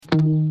This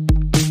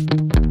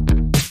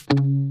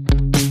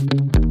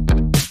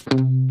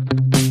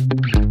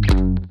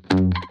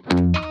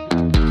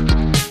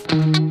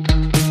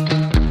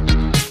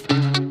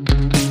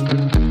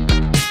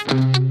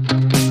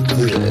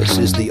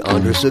is the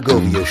Andre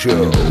Segovia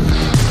Show.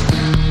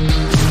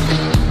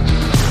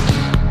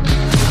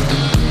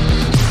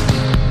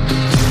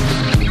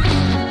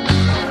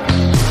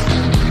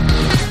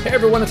 Hey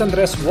everyone, it's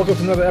Andres. Welcome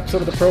to another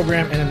episode of the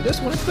program. And in this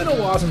one, it's been a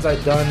while since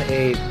I've done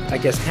a,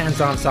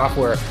 hands-on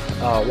software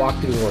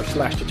walkthrough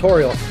or /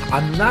 tutorial.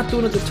 I'm not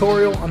doing a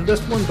tutorial on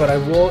this one, but I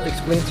will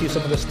explain to you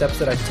some of the steps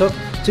that I took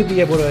to be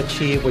able to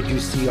achieve what you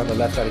see on the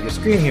left side of your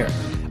screen here.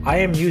 I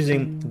am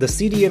using the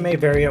CDMA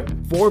variant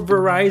for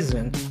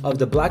Verizon of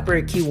the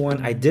BlackBerry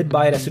KEYONE. I did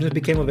buy it as soon as it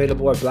became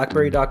available at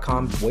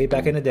BlackBerry.com way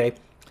back in the day.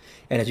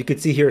 And as you can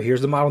see here,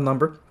 here's the model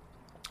number.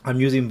 I'm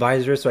using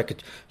Visor so I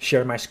could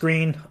share my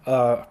screen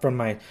from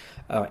my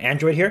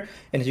Android here.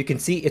 And as you can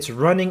see, it's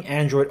running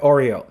Android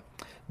OREO.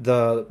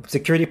 The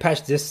security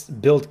patch this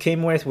build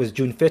came with was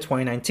June 5th,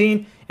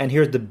 2019. And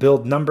here's the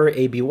build number,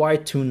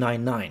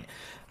 ABY299.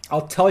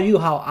 I'll tell you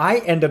how I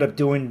ended up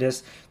doing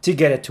this to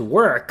get it to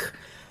work,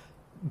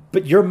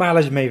 but your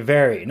mileage may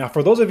vary. Now,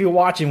 for those of you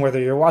watching, whether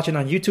you're watching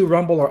on YouTube,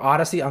 Rumble, or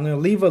Odyssey, I'm going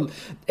to leave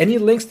any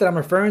links that I'm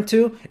referring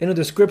to in the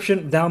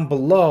description down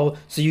below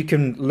so you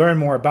can learn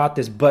more about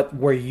this. But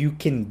where you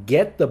can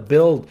get the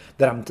build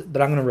that I'm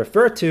going to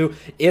refer to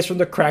is from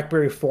the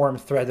Crackberry forum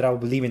thread that I'll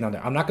be leaving on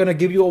there. I'm not going to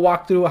give you a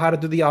walkthrough of how to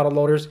do the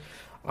autoloaders.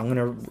 I'm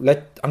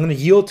going to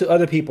yield to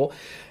other people,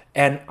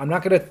 and I'm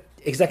not going to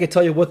exactly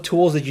tell you what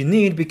tools that you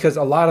need because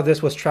a lot of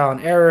this was trial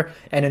and error,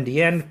 and in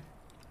the end,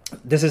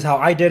 this is how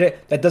I did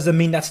it. That doesn't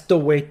mean that's the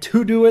way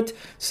to do it.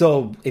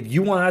 So if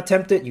you want to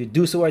attempt it, you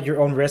do so at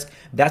your own risk.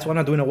 That's why I'm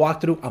not doing a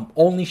walkthrough. I'm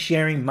only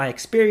sharing my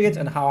experience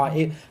and how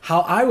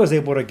I was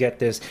able to get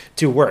this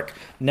to work.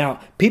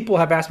 Now, people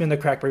have asked me in the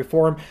Crackberry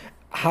forum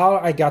how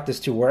I got this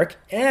to work,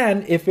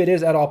 and if it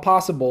is at all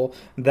possible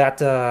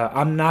that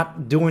I'm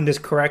not doing this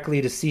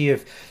correctly to see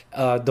if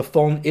the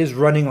phone is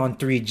running on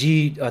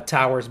 3G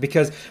towers,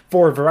 because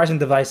for Verizon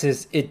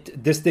devices,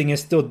 this thing is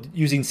still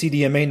using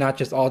CDMA, not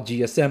just all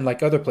GSM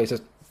like other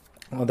places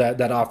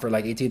that offer,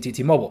 like AT&T,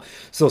 T-Mobile.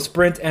 So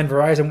Sprint and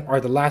Verizon are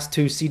the last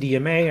two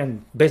CDMA,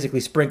 and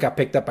basically Sprint got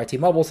picked up by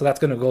T-Mobile, so that's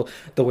going to go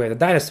the way of the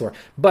dinosaur.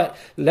 But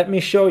let me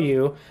show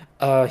you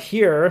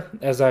here,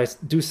 as I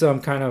do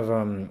some kind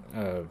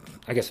of,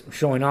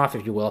 showing off,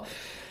 if you will.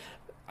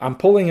 I'm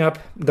pulling up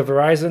the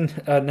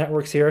Verizon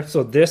networks here.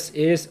 So this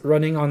is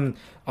running on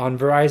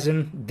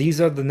Verizon. These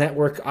are the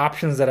network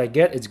options that I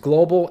get. It's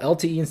global,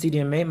 LTE, and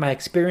CDMA. My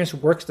experience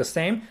works the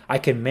same. I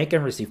can make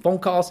and receive phone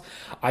calls.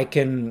 I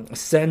can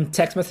send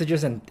text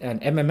messages and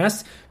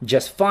MMS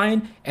just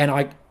fine. And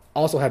I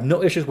also have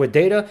no issues with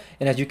data.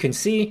 And as you can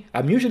see,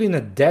 I'm usually in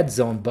the dead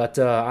zone, but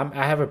I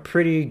have a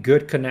pretty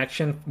good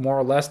connection, more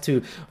or less,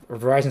 to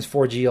Verizon's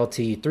 4G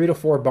LTE, 3 to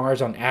 4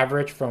 bars on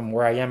average from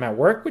where I am at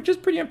work, which is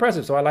pretty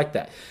impressive. So I like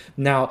that.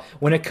 Now,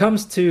 when it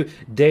comes to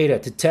data,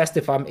 to test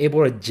if I'm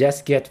able to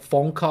just get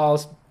phone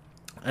calls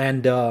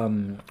and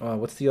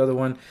what's the other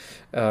one?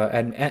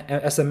 And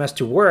SMS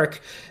to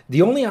work.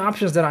 The only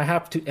options that I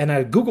have to, and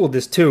I Googled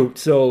this too,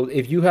 so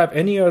if you have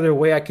any other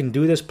way I can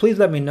do this, please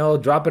let me know.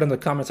 Drop it in the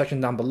comment section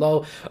down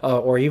below,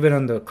 or even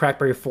on the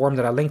Crackberry forum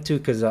that I linked to,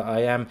 because I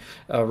am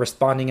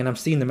responding and I'm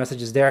seeing the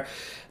messages there.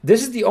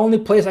 This is the only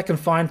place I can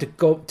find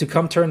to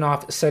come turn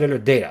off cellular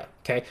data.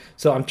 Okay,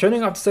 so I'm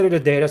turning off cellular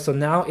data, so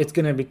now it's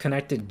going to be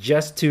connected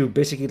just to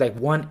basically like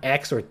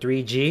 1X or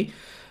 3G.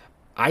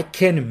 I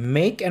can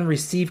make and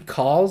receive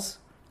calls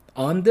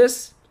on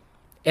this,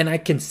 and I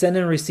can send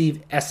and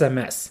receive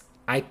SMS.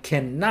 I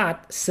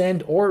cannot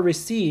send or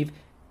receive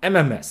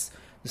MMS,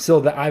 so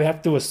that I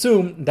have to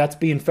assume that's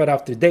being fed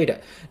off through data.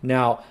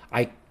 Now,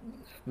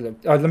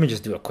 let me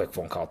just do a quick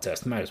phone call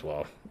test. Might as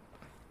well.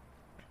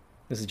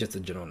 This is just a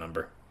general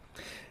number.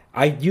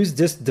 I use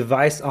this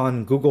device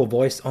on Google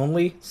Voice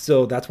only,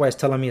 so that's why it's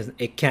telling me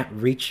it can't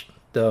reach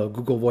the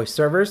Google Voice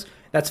servers.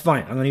 That's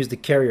fine. I'm going to use the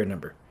carrier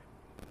number.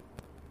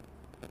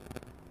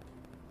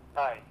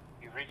 Hi,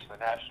 you've reached the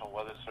National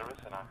Weather Service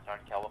in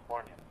Oxnard,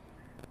 California.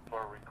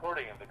 For a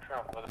recording of the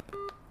current weather...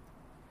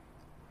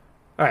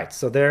 All right,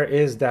 so there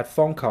is that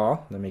phone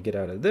call. Let me get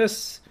out of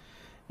this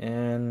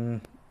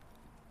and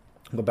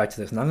go back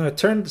to this. Now I'm going to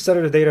turn the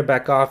cellular data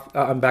back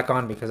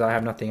on because I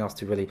have nothing else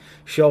to really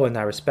show in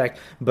that respect.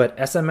 But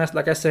SMS,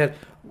 like I said,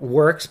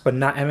 works, but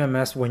not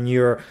MMS when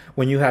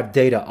you have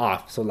data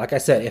off. So like I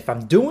said, if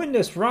I'm doing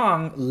this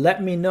wrong,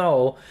 let me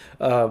know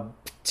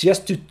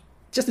just to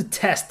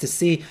test to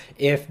see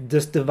if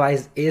this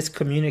device is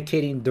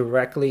communicating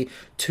directly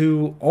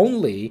to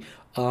only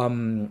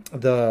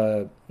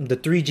the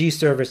 3G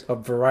service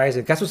of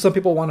Verizon. That's what some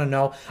people want to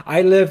know.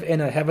 I live in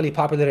a heavily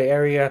populated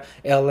area,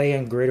 LA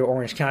and greater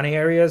Orange County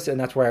areas, and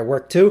that's where I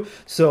work too.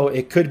 So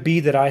it could be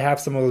that I have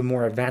some of the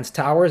more advanced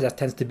towers. That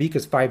tends to be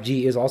because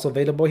 5G is also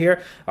available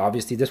here.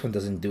 Obviously, this one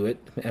doesn't do it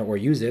or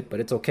use it, but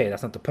it's okay.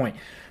 That's not the point.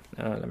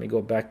 Let me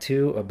go back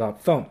to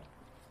About Phone.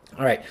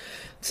 All right,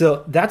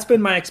 so that's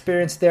been my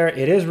experience there.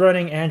 It is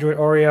running Android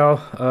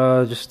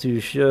Oreo. Just to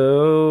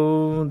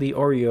show the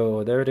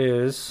Oreo, there it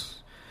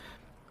is.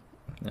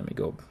 Let me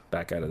go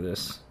back out of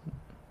this.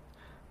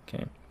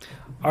 Okay.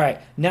 All right,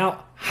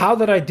 now how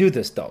did I do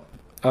this though?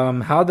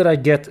 How did I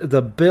get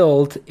the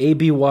build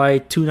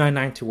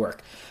ABY299 to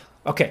work?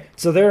 Okay,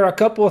 so there are a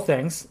couple of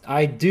things.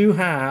 I do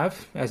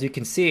have, as you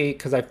can see,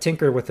 because I've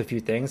tinkered with a few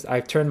things,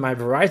 I've turned my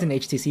Verizon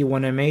HTC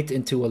One M8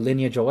 into a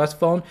Lineage OS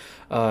phone,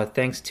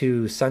 thanks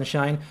to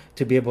Sunshine,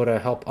 to be able to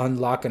help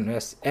unlock and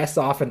S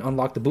off and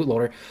unlock the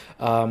bootloader.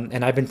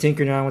 And I've been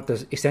tinkering around with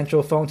the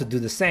Essential phone to do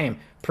the same.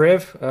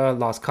 Priv,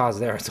 lost cause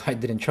there, so I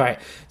didn't try it.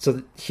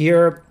 So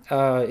here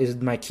is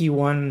my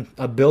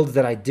KEYONE build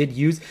that I did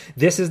use.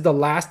 This is the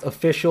last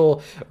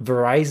official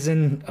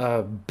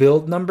Verizon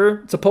build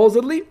number,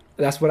 supposedly.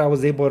 That's what I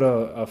was able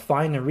to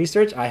find and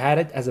research. I had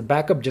it as a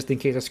backup just in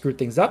case I screwed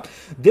things up.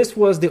 This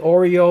was the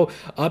Oreo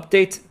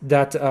update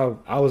that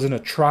I was going to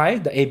try,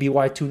 the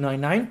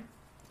ABY299.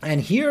 And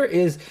here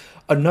is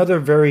another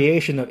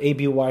variation of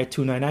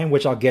ABY299,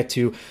 which I'll get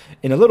to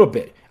in a little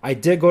bit. I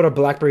did go to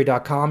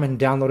BlackBerry.com and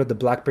downloaded the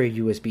BlackBerry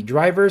USB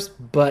drivers,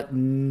 but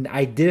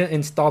I didn't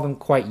install them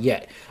quite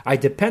yet. I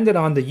depended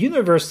on the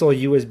universal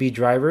USB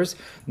drivers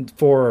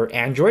for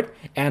Android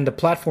and the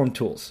platform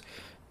tools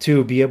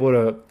to be able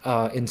to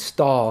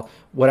install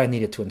what I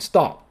needed to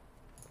install.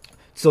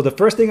 So the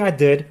first thing I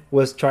did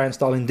was try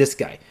installing this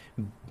guy,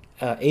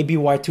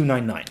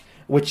 ABY299,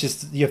 which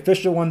is the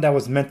official one that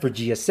was meant for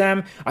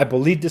GSM. I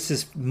believe this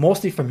is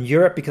mostly from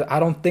Europe because I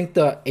don't think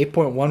the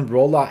 8.1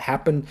 rollout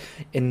happened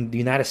in the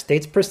United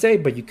States per se,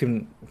 but you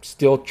can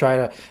still try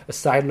to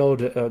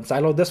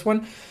sideload this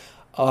one.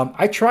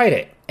 I tried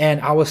it and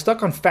I was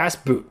stuck on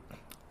fast boot.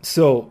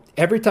 So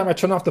every time I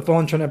turn off the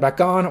phone, turn it back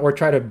on, or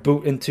try to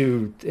boot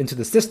into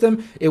the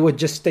system, it would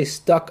just stay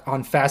stuck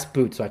on fast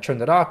boot. So I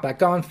turned it off,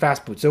 back on,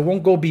 fast boot. So it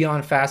won't go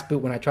beyond fast boot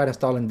when I tried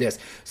installing this.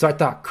 So I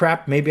thought,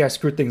 crap, maybe I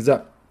screwed things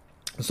up.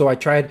 So I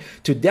tried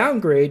to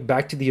downgrade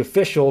back to the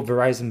official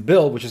Verizon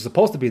build, which is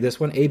supposed to be this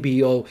one,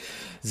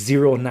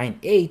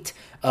 ABO098,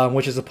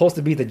 which is supposed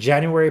to be the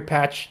January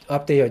patch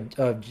update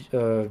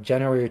of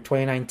January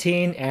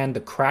 2019 and the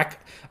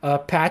crack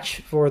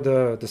patch for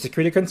the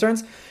security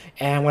concerns.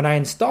 And when I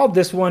installed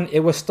this one, it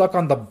was stuck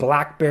on the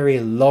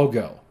BlackBerry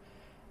logo.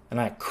 And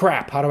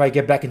crap, how do I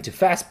get back into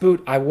fast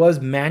boot? I was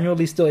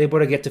manually still able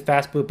to get to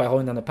fast boot by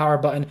holding down the power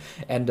button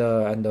and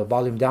the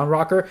volume down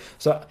rocker.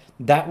 So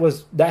that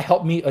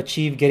helped me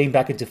achieve getting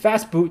back into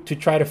fast boot to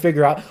try to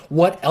figure out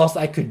what else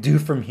I could do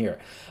from here.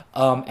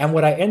 And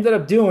what I ended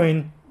up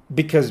doing,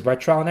 because by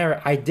trial and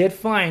error, I did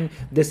find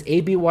this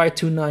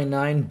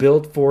ABY299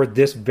 build for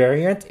this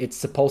variant. It's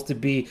supposed to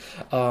be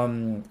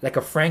like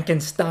a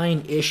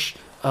Frankenstein-ish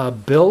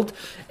build,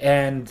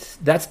 and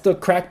that's the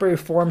Crackberry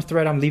forum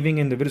thread I'm leaving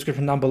in the video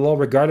description down below,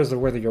 regardless of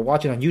whether you're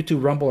watching on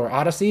YouTube, Rumble, or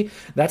Odyssey.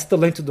 That's the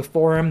link to the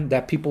forum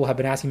that people have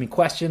been asking me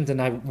questions,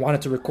 and I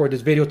wanted to record this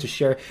video to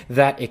share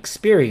that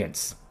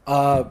experience.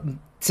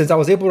 Since I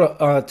was able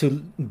to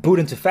boot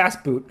into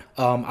fast boot,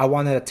 I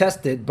wanted to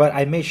test it, but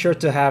I made sure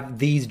to have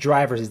these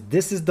drivers.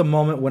 This is the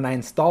moment when I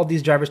installed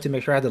these drivers to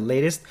make sure I had the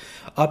latest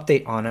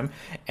update on them.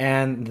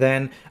 And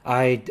then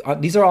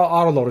these are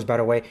all autoloaders, by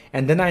the way.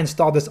 And then I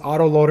installed this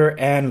autoloader,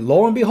 and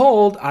lo and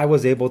behold, I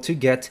was able to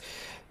get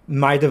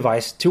my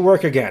device to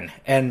work again.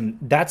 And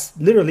that's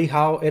literally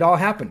how it all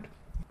happened.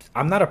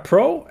 I'm not a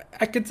pro,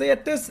 I could say,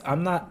 at this.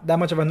 I'm not that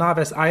much of a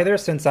novice either,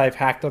 since I've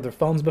hacked other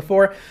phones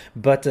before.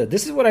 But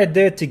this is what I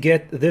did to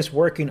get this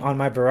working on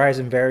my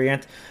Verizon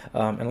variant.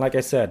 And like I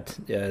said,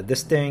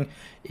 this thing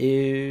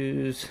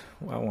is...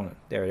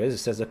 there it is. It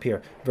says up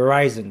here,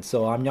 Verizon.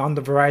 So I'm on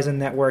the Verizon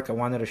network. I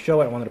wanted to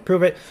show it. I wanted to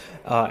prove it.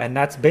 And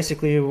that's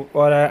basically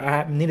what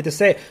I needed to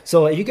say.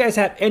 So if you guys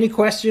have any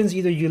questions,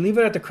 either you leave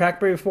it at the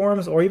Crackberry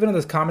forums or even in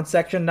the comment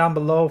section down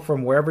below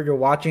from wherever you're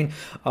watching.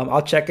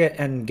 I'll check it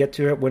and get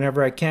to it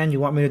whenever I can. You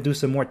want me to do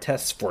some more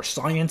tests for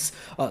science?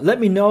 Let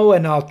me know,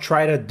 and I'll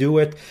try to do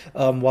it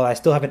while I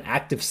still have an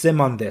active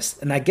SIM on this.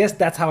 And I guess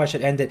that's how I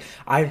should end it.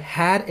 I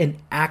had an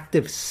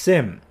active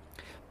SIM.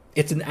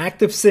 It's an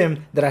active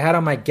SIM that I had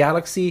on my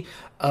Galaxy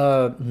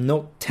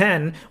Note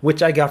 10,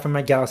 which I got from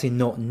my Galaxy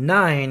Note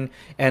 9,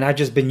 and I've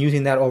just been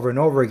using that over and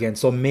over again.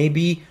 So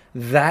maybe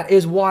that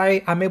is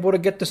why I'm able to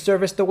get the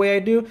service the way I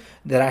do,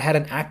 that I had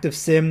an active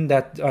SIM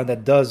that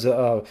does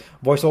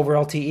voice over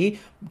LTE.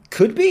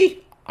 Could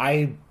be.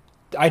 I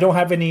don't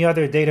have any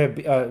other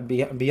data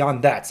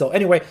beyond that. So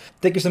anyway,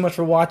 thank you so much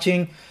for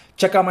watching.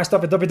 Check out my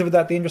stuff at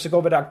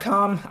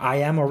www.theandrewsegovia.com. I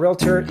am a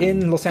realtor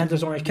in Los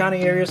Angeles, Orange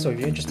County area, so if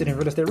you're interested in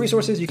real estate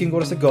resources, you can go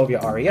to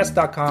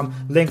segoviares.com.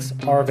 Links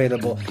are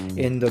available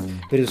in the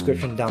video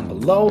description down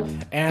below.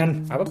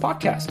 And I have a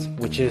podcast,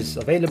 which is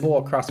available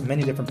across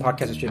many different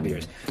podcast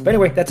distributors. But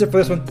anyway, that's it for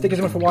this one. Thank you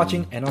so much for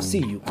watching, and I'll see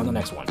you on the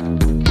next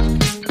one.